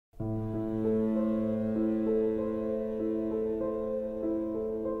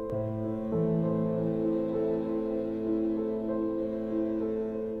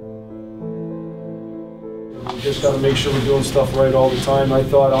just got to make sure we're doing stuff right all the time. I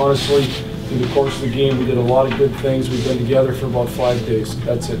thought, honestly, through the course of the game, we did a lot of good things. We've been together for about 5 days.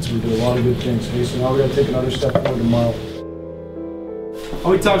 That's it. So we did a lot of good things. Okay, so now we got to take another step forward tomorrow.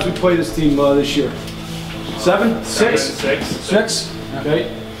 How many times we play this team this year? 7? 6? 6.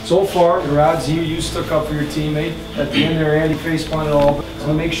 Okay. So far, the Rads, you stuck up for your teammate. At the end there, Andy faceplant and all.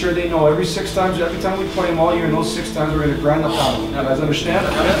 So make sure they know every time we play them all year, and those 6 times we're going to grind the pound. You guys understand?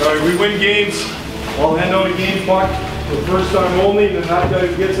 All right, we win games. I'll hand out a game puck for the first time only, and then that guy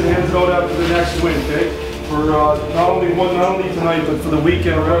who gets it hands it out after the next win, okay? For not only tonight, but for the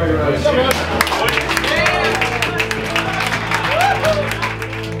weekend. I'm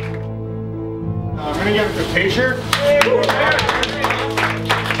going to give it to Pacer.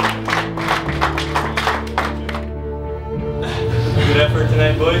 Good effort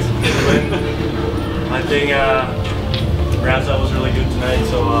tonight, boys. Good win. I think Rads was really good tonight,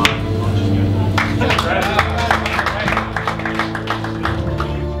 so I'm just good.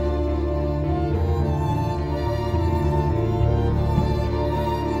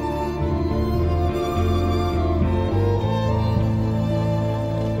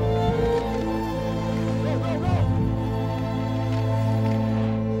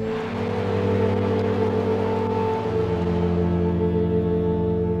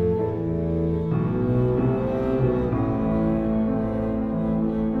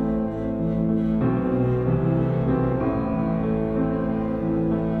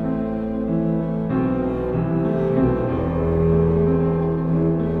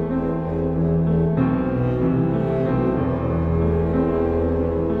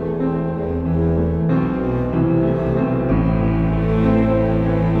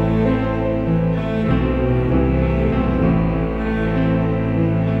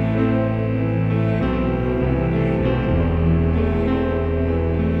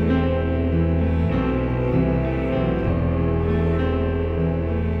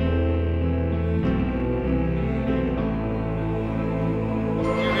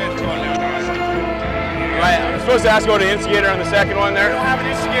 Supposed to ask to go to instigator on the second one there. We don't have an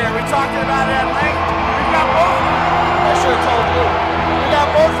instigator. We talked about it at length. We've got both. I should have told you. We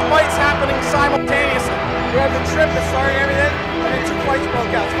got both fights happening simultaneously. We had the trip that started everything, and then 2 fights broke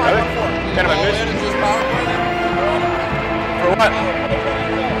out. It's 5-on-4. Kind of a miss. For what?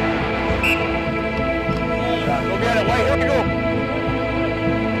 Go get it, White. Here we go.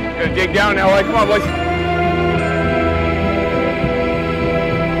 Gotta dig down now, White. Come on, boys.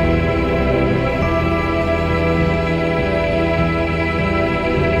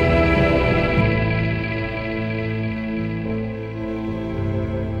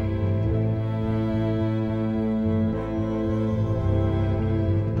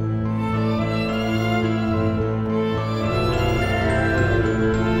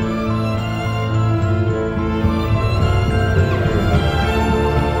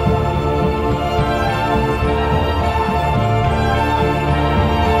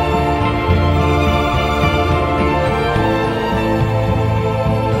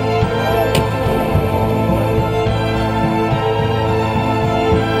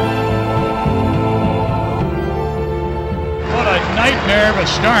 Of a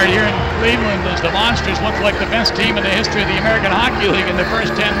start here in Cleveland as the Monsters look like the best team in the history of the American Hockey League in the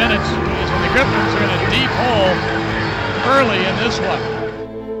first 10 minutes. And the Griffins are in a deep hole early in this one.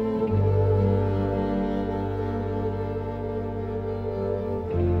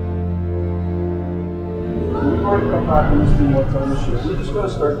 We've already come back on this team one time this year. We're just going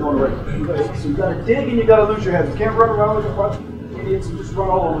to start doing it right. So you got to dig and you got to lose your head. You can't run around like a bunch of idiots and just run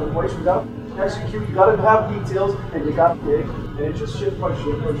all over the place. We got to execute, you got to have details, and you got to dig. And it's just shift by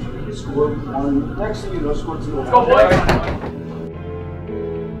shift by shift. You score one. Next thing you know, score 2. Let's go, boys!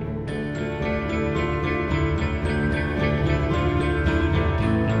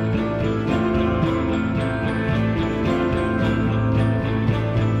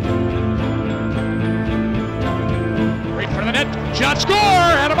 Right for the net. Shot score!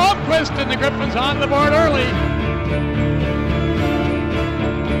 Adam Almquist, and the Griffins on the board early.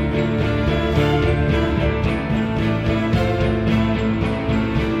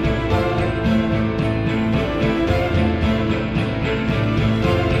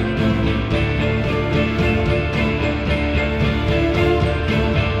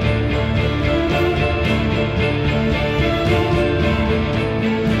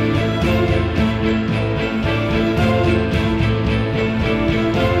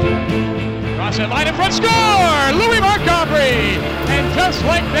 Line in front, score! Louis Marc-Andre! And just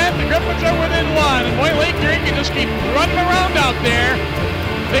like that, the Griffins are within 1. And boy, Lake Erie can just keep running around out there,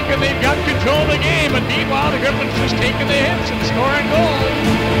 thinking they've got control of the game. But meanwhile, the Griffins just taking the hits and scoring goals.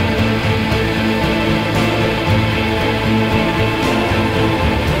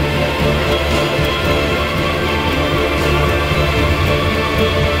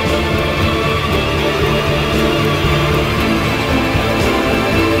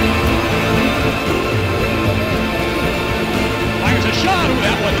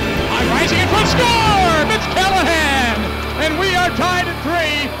 rising in front, score! Mitch Callahan! And we are tied at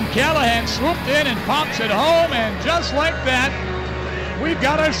 3. Callahan swooped in and pops it home, and just like that, we've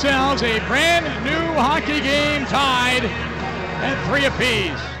got ourselves a brand new hockey game tied at 3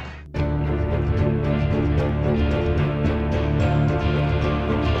 apiece.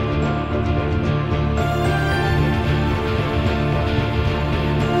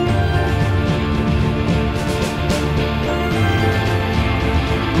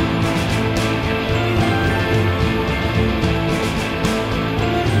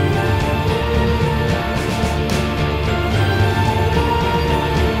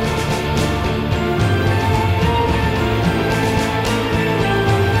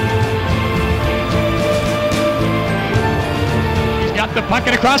 The puck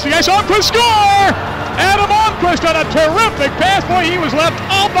across the ice, Almquist score! Adam Almquist on a terrific pass. Boy, he was left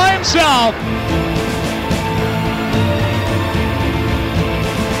all by himself.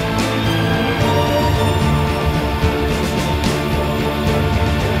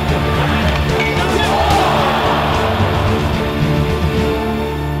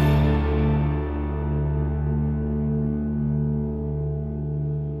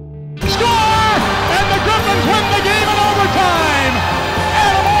 Score! And the Griffins win the game in overtime.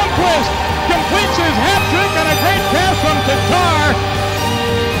 Completes his hat trick and a great pass from Tatar.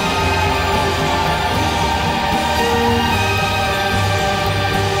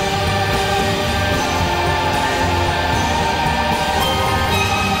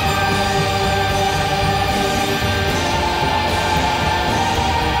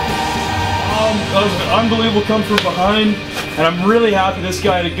 That was an unbelievable come from behind, and I'm really happy this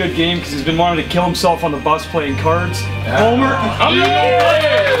guy had a good game because he's been wanting to kill himself on the bus playing cards. Homer!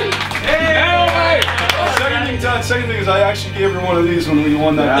 Second thing is I actually gave her one of these when we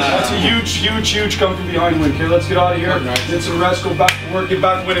won that. That's a huge come from behind win. Okay, let's get out of here. Get some rest, go back to work, get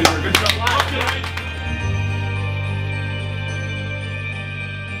back winning. Good job.